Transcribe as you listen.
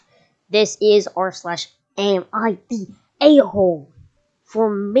This is r/am I the a-hole for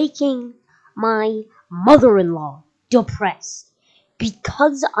making my mother-in-law depressed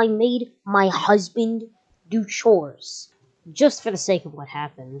because I made my husband do chores. Just for the sake of what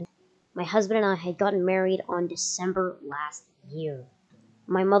happened, my husband and I had gotten married on December last year.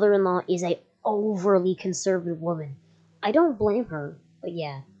 My mother-in-law is a overly conservative woman. I don't blame her, but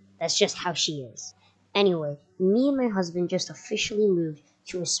yeah, that's just how she is. Anyway, me and my husband just officially moved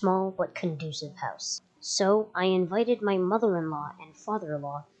to a small but conducive house. So I invited my mother-in-law and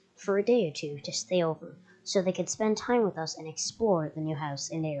father-in-law for a day or two to stay over, so they could spend time with us and explore the new house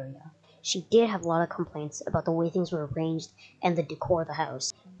and area. She did have a lot of complaints about the way things were arranged and the decor of the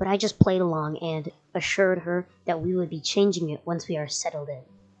house, but I just played along and assured her that we would be changing it once we are settled in.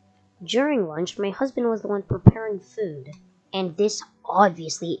 During lunch, my husband was the one preparing food, and this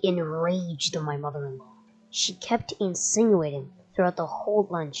obviously enraged my mother-in-law. She kept insinuating throughout the whole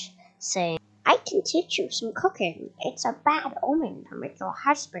lunch, saying, "I can teach you some cooking. It's a bad omen to make your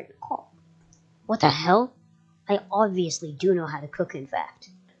husband cook." What the hell? I obviously do know how to cook, in fact.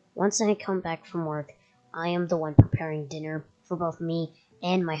 Once I come back from work, I am the one preparing dinner for both me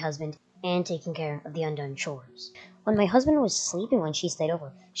and my husband and taking care of the undone chores. When my husband was sleeping when she stayed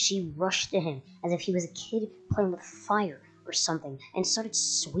over, she rushed to him as if he was a kid playing with fire or something and started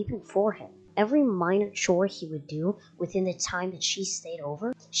sweeping for him. Every minor chore he would do within the time that she stayed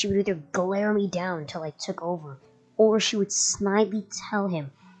over, she would either glare me down until I took over, or she would snidely tell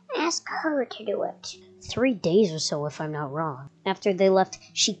him, "Ask her to do it." 3 days or so, if I'm not wrong. After they left,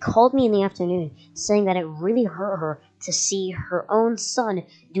 she called me in the afternoon, saying that it really hurt her to see her own son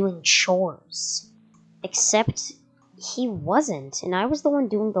doing chores. Except he wasn't, and I was the one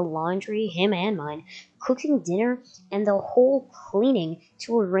doing the laundry, him and mine, cooking dinner, and the whole cleaning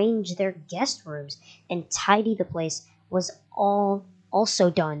to arrange their guest rooms and tidy the place was all also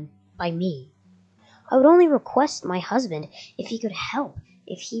done by me. I would only request my husband if he could help,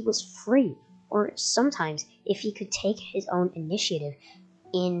 if he was free, or sometimes if he could take his own initiative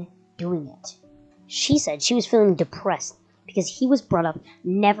in doing it. She said she was feeling depressed because he was brought up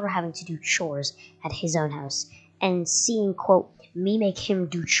never having to do chores at his own house, and seeing, quote, me make him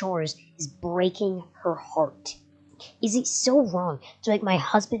do chores is breaking her heart. Is it so wrong to make my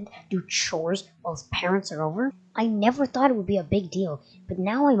husband do chores while his parents are over? I never thought it would be a big deal, but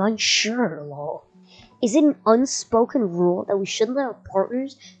now I'm unsure, lol. Is it an unspoken rule that we shouldn't let our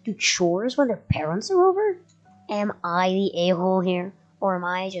partners do chores when their parents are over? Am I the a-hole here, or am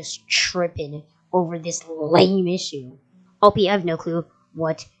I just tripping over this lame issue? Opie, I have no clue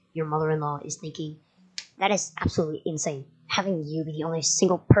what your mother-in-law is thinking. That is absolutely insane. Having you be the only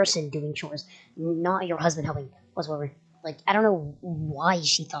single person doing chores, not your husband helping whatsoever. Like, I don't know why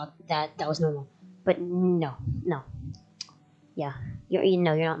she thought that was normal. But no. Yeah, you're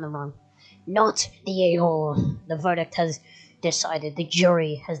not in the wrong. Not the a-hole. The verdict has decided. The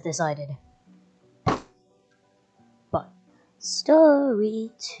jury has decided. But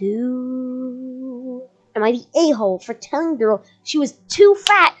story 2. Am I the a-hole for telling the girl she was too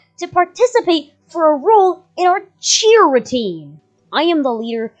fat to participate for a role in our cheer routine? I am the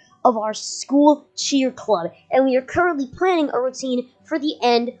leader of our school cheer club, and we are currently planning a routine for the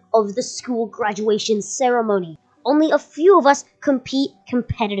end of the school graduation ceremony. Only a few of us compete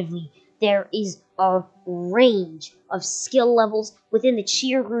competitively. There is a range of skill levels within the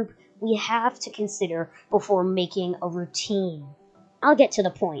cheer group we have to consider before making a routine. I'll get to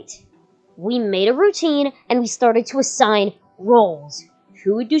the point. We made a routine and we started to assign roles.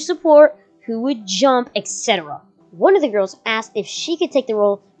 Who would do support, who would jump, etc. One of the girls asked if she could take the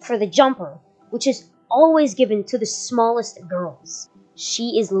role for the jumper, which is always given to the smallest girls.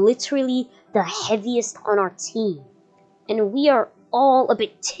 She is literally the heaviest on our team, and we are all a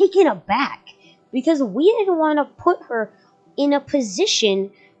bit taken aback because we didn't want to put her in a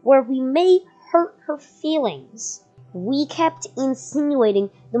position where we may hurt her feelings. We kept insinuating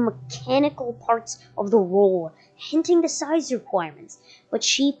the mechanical parts of the role, hinting the size requirements, but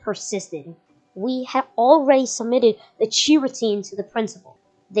she persisted. We had already submitted the cheer routine to the principal.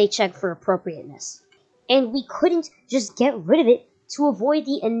 They checked for appropriateness, and we couldn't just get rid of it to avoid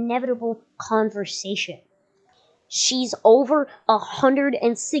the inevitable conversation. She's over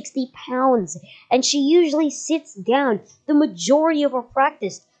 160 pounds, and she usually sits down the majority of our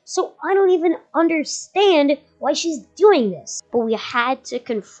practice, so I don't even understand why she's doing this. But we had to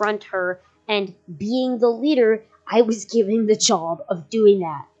confront her, and being the leader, I was given the job of doing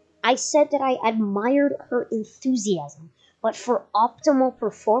that. I said that I admired her enthusiasm, but for optimal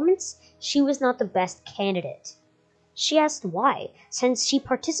performance, she was not the best candidate. She asked why, since she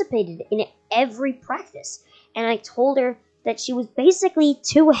participated in every practice, and I told her that she was basically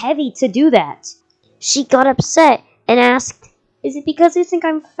too heavy to do that. She got upset and asked, "Is it because you think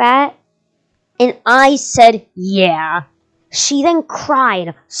I'm fat?" And I said, "Yeah." She then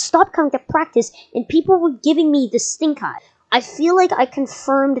cried, stopped coming to practice, and people were giving me the stink eye. I feel like I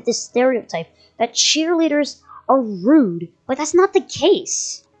confirmed the stereotype that cheerleaders are rude, but that's not the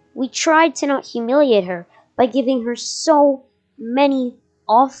case. We tried to not humiliate her by giving her so many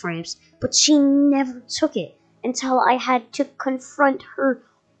off-ramps, but she never took it until I had to confront her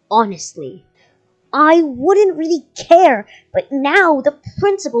honestly. I wouldn't really care, but now the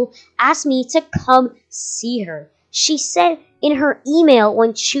principal asked me to come see her. She said in her email,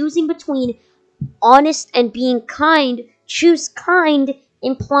 when choosing between honest and being kind, choose kind,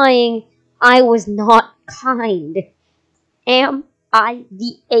 implying I was not kind. Am I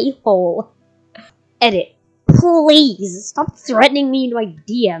the a-hole? Edit. Please stop threatening me in my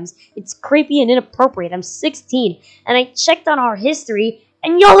DMs. It's creepy and inappropriate. I'm 16, and I checked on our history,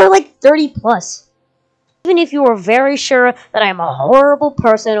 and y'all are like 30 plus. Even if you are very sure that I am a horrible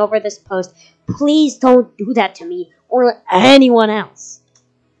person over this post, please don't do that to me or anyone else.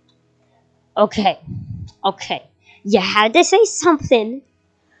 Okay. You had to say something,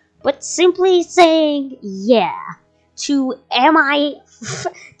 but simply saying yeah to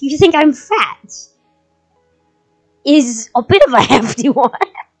do you think I'm fat is a bit of a hefty one.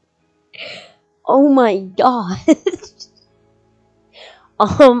 Oh my god.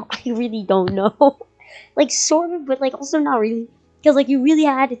 I really don't know. Like, sort of, but, like, also not really. Because, like, you really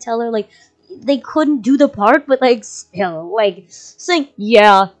had to tell her, like, they couldn't do the part, but, like, still, like, saying,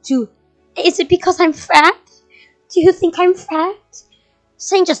 yeah, to, is it because I'm fat? Do you think I'm fat?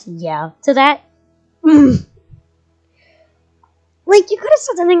 Saying just, yeah, to that. Like, you could have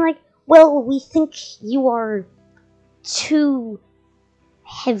said something like, well, we think you are too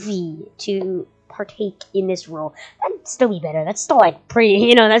heavy to partake in this role. That'd still be better. That's still, like,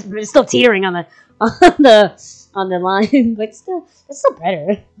 pretty, that's still teetering on the line, but still, that's still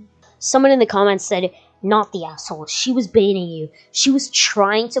better. Someone in the comments said, "Not the asshole. She was baiting you. She was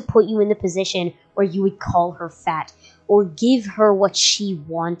trying to put you in the position where you would call her fat or give her what she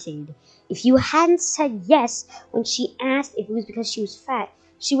wanted. If you hadn't said yes when she asked if it was because she was fat,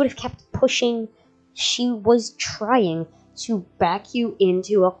 she would have kept pushing. She was trying to back you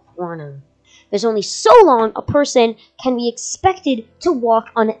into a corner. There's only so long a person can be expected to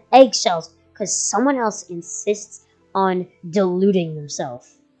walk on eggshells because someone else insists on deluding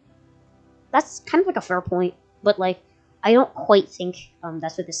themselves." That's kind of like a fair point, but like, I don't quite think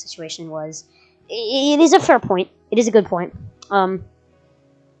that's what the situation was. It is a fair point. It is a good point.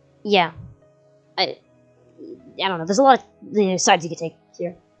 Yeah. I don't know. There's a lot of sides you could take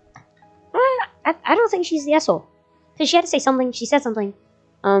here. I don't think she's the asshole. Because she had to say something. She said something.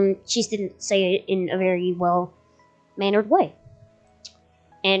 She just didn't say it in a very well-mannered way.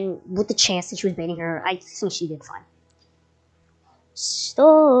 And with the chance that she was baiting her, I think she did fine.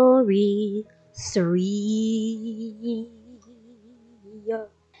 Story 3.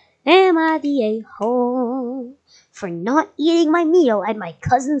 Am I the a-hole for not eating my meal at my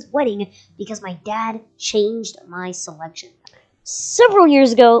cousin's wedding because my dad changed my selection? Several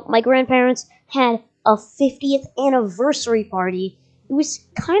years ago, my grandparents had a 50th anniversary party. It was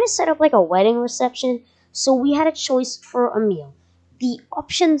kind of set up like a wedding reception, so we had a choice for a meal. The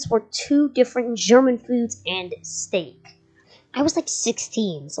options were 2 different German foods and steak. I was like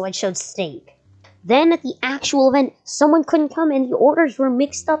 16, so I chose steak. Then at the actual event, someone couldn't come and the orders were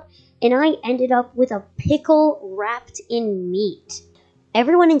mixed up, and I ended up with a pickle wrapped in meat.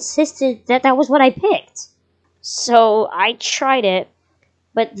 Everyone insisted that that was what I picked. So I tried it,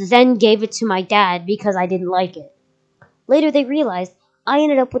 but then gave it to my dad because I didn't like it. Later they realized I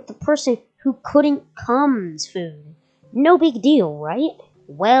ended up with the person who couldn't come's food. No big deal, right?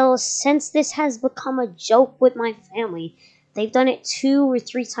 Well, since this has become a joke with my family, they've done it 2 or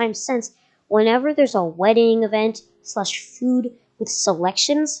 3 times since. Whenever there's a wedding event / food with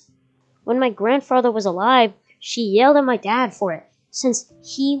selections. When my grandfather was alive, she yelled at my dad for it, since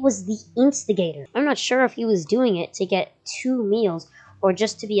he was the instigator. I'm not sure if he was doing it to get 2 meals or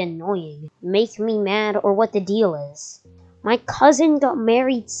just to be annoying, make me mad, or what the deal is. My cousin got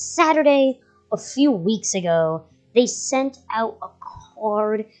married Saturday a few weeks ago. They sent out a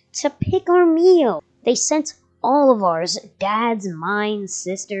card to pick our meal. They sent all of ours, dad's, mine,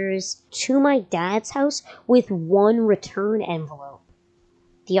 sister's, to my dad's house with 1 return envelope.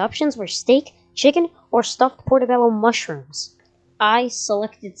 The options were steak, chicken, or stuffed portobello mushrooms. I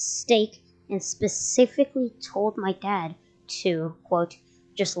selected steak and specifically told my dad to, quote,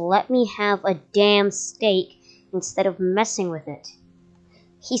 just let me have a damn steak instead of messing with it.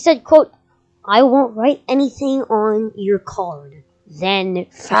 He said, quote, I won't write anything on your card. Then,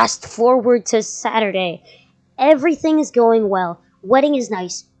 fast forward to Saturday. Everything is going well. Wedding is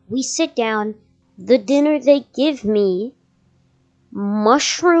nice. We sit down. The dinner they give me,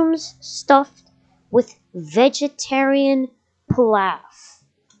 mushrooms stuffed with vegetarian pilaf.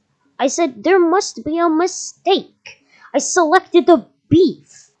 I said, there must be a mistake. I selected the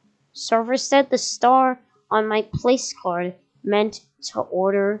beef. Server said the star on my place card meant to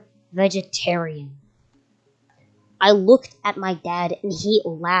order vegetarian. I looked at my dad and he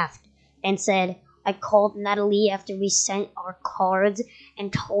laughed and said, I called Natalie after we sent our cards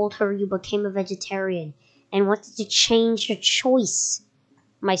and told her you became a vegetarian and wanted to change your choice.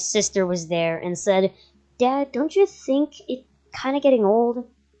 My sister was there and said, Dad, don't you think it's kind of getting old?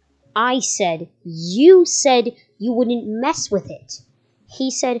 I said, you said you wouldn't mess with it.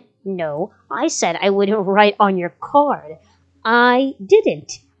 He said, no, I said I wouldn't write on your card. I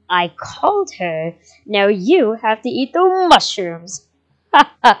didn't. I called her. Now you have to eat the mushrooms.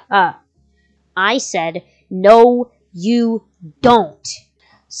 Ha ha ha. I said, no, you don't.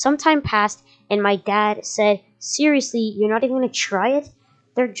 Some time passed, and my dad said, seriously, you're not even going to try it?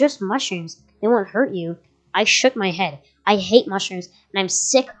 They're just mushrooms. They won't hurt you. I shook my head. I hate mushrooms, and I'm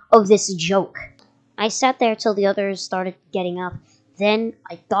sick of this joke. I sat there till the others started getting up. Then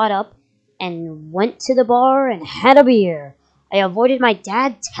I got up and went to the bar and had a beer. I avoided my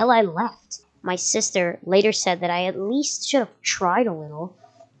dad till I left. My sister later said that I at least should have tried a little.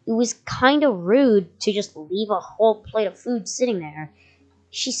 It was kind of rude to just leave a whole plate of food sitting there.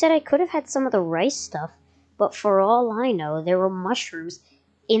 She said I could have had some of the rice stuff, but for all I know, there were mushrooms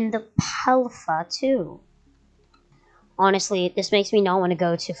in the palfa too. Honestly, this makes me not want to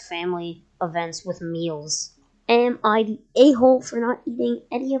go to family events with meals. Am I the a-hole for not eating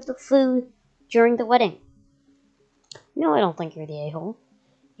any of the food during the wedding? No, I don't think you're the a-hole.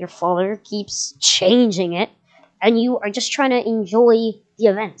 Your father keeps changing it, and you are just trying to enjoy the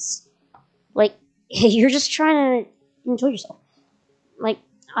events. Like, you're just trying to enjoy yourself. Like,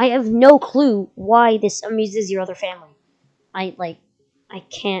 I have no clue why this amuses your other family. I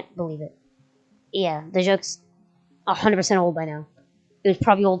can't believe it. Yeah, the joke's 100% old by now. It was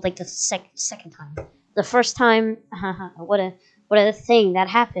probably old like the second time. The first time, what a thing that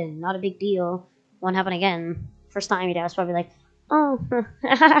happened. Not a big deal. Won't happen again. First time, your dad was probably like, oh,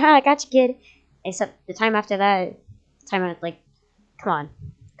 I got you, kid. Except the time after that, come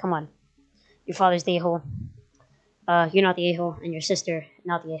on. Your father's the a-hole. You're not the a-hole, and your sister,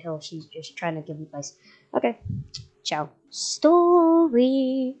 not the a-hole. She's just trying to give advice. Okay, ciao.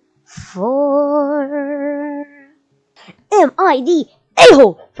 Story 4. Am I the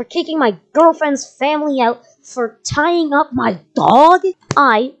a-hole for kicking my girlfriend's family out for tying up my dog?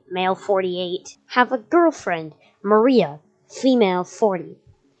 I, male 48, have a girlfriend, Maria, female 40,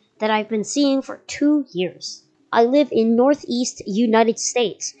 that I've been seeing for 2 years. I live in Northeast United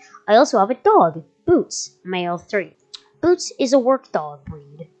States. I also have a dog, Boots, male 3. Boots is a work dog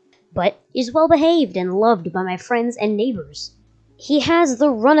breed, but is well behaved and loved by my friends and neighbors. He has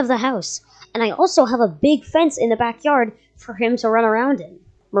the run of the house, and I also have a big fence in the backyard for him to run around in.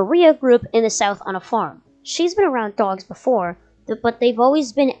 Maria grew up in the South on a farm. She's been around dogs before, but they've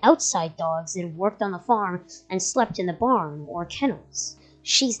always been outside dogs that worked on the farm and slept in the barn or kennels.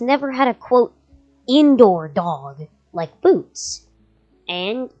 She's never had a, quote, indoor dog like Boots,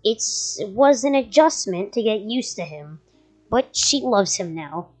 and it was an adjustment to get used to him, but she loves him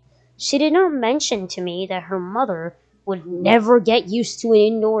now. She did not mention to me that her mother would never get used to an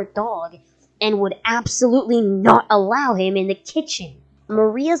indoor dog and would absolutely not allow him in the kitchen.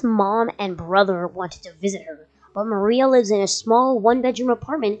 Maria's mom and brother wanted to visit her, but Maria lives in a small one-bedroom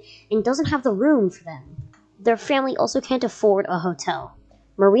apartment and doesn't have the room for them. Their family also can't afford a hotel.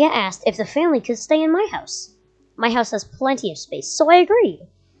 Maria asked if the family could stay in my house. My house has plenty of space, so I agreed.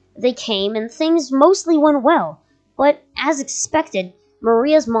 They came and things mostly went well, but as expected,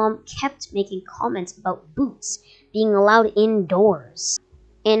 Maria's mom kept making comments about Boots being allowed indoors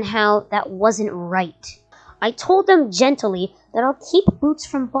and how that wasn't right. I told them gently that I'll keep Boots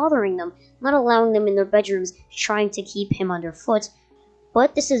from bothering them, not allowing them in their bedrooms, trying to keep him underfoot.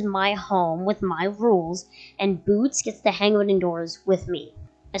 But this is my home with my rules, and Boots gets to hang out indoors with me.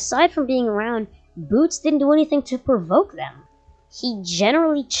 Aside from being around, Boots didn't do anything to provoke them. He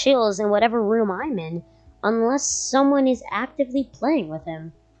generally chills in whatever room I'm in, unless someone is actively playing with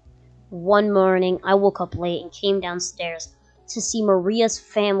him. One morning, I woke up late and came downstairs to see Maria's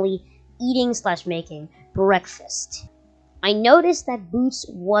family eating/making breakfast. I noticed that Boots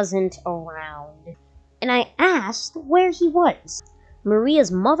wasn't around, and I asked where he was.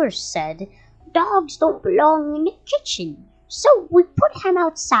 Maria's mother said, "Dogs don't belong in the kitchen, so we put him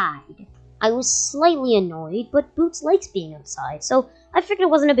outside." I was slightly annoyed, but Boots likes being outside, so I figured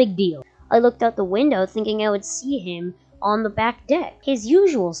it wasn't a big deal. I looked out the window thinking I would see him on the back deck, his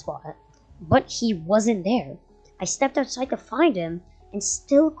usual spot, but he wasn't there. I stepped outside to find him and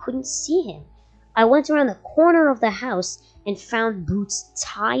still couldn't see him. I went around the corner of the house and found Boots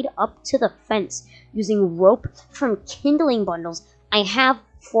tied up to the fence using rope from kindling bundles I have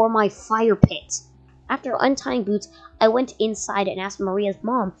for my fire pit. After untying Boots, I went inside and asked Maria's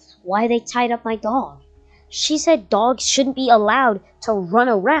mom why they tied up my dog. She said dogs shouldn't be allowed to run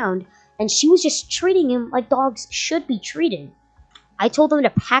around, and she was just treating him like dogs should be treated. I told them to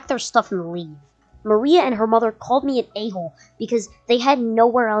pack their stuff and leave. Maria and her mother called me an a-hole because they had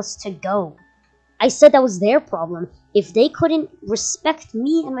nowhere else to go. I said that was their problem. If they couldn't respect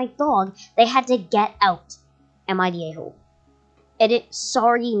me and my dog, they had to get out. Am I the a-hole? Edit,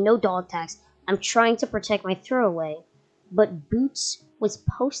 sorry, no dog tags. I'm trying to protect my throwaway. But Boots was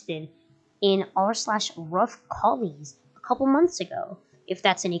posted in r/rough collies a couple months ago, if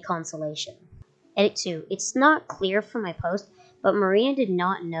that's any consolation. Edit 2. It's not clear from my post, but Maria did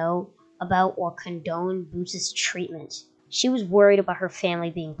not know about or condone Boots' treatment. She was worried about her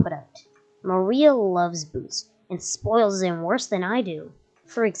family being put out. Maria loves Boots and spoils him worse than I do.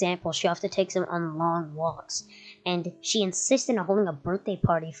 For example, she often takes him on long walks, and she insisted on holding a birthday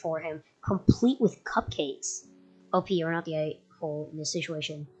party for him, complete with cupcakes. OP, you're not the a-hole in this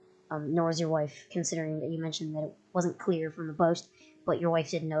situation, nor is your wife, considering that you mentioned that it wasn't clear from the post, but your wife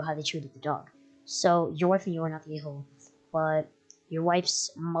didn't know how they treated the dog. So, your wife and you are not the a-hole, but your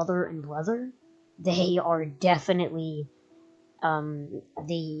wife's mother and brother, they are definitely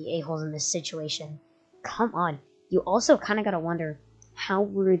the a-holes in this situation. Come on. You also kind of gotta wonder, how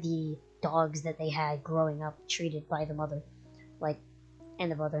were the dogs that they had growing up treated by the mother?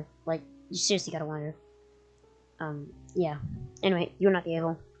 And the brother. You seriously gotta wonder. Yeah. Anyway, you're not the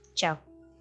a-hole. Ciao.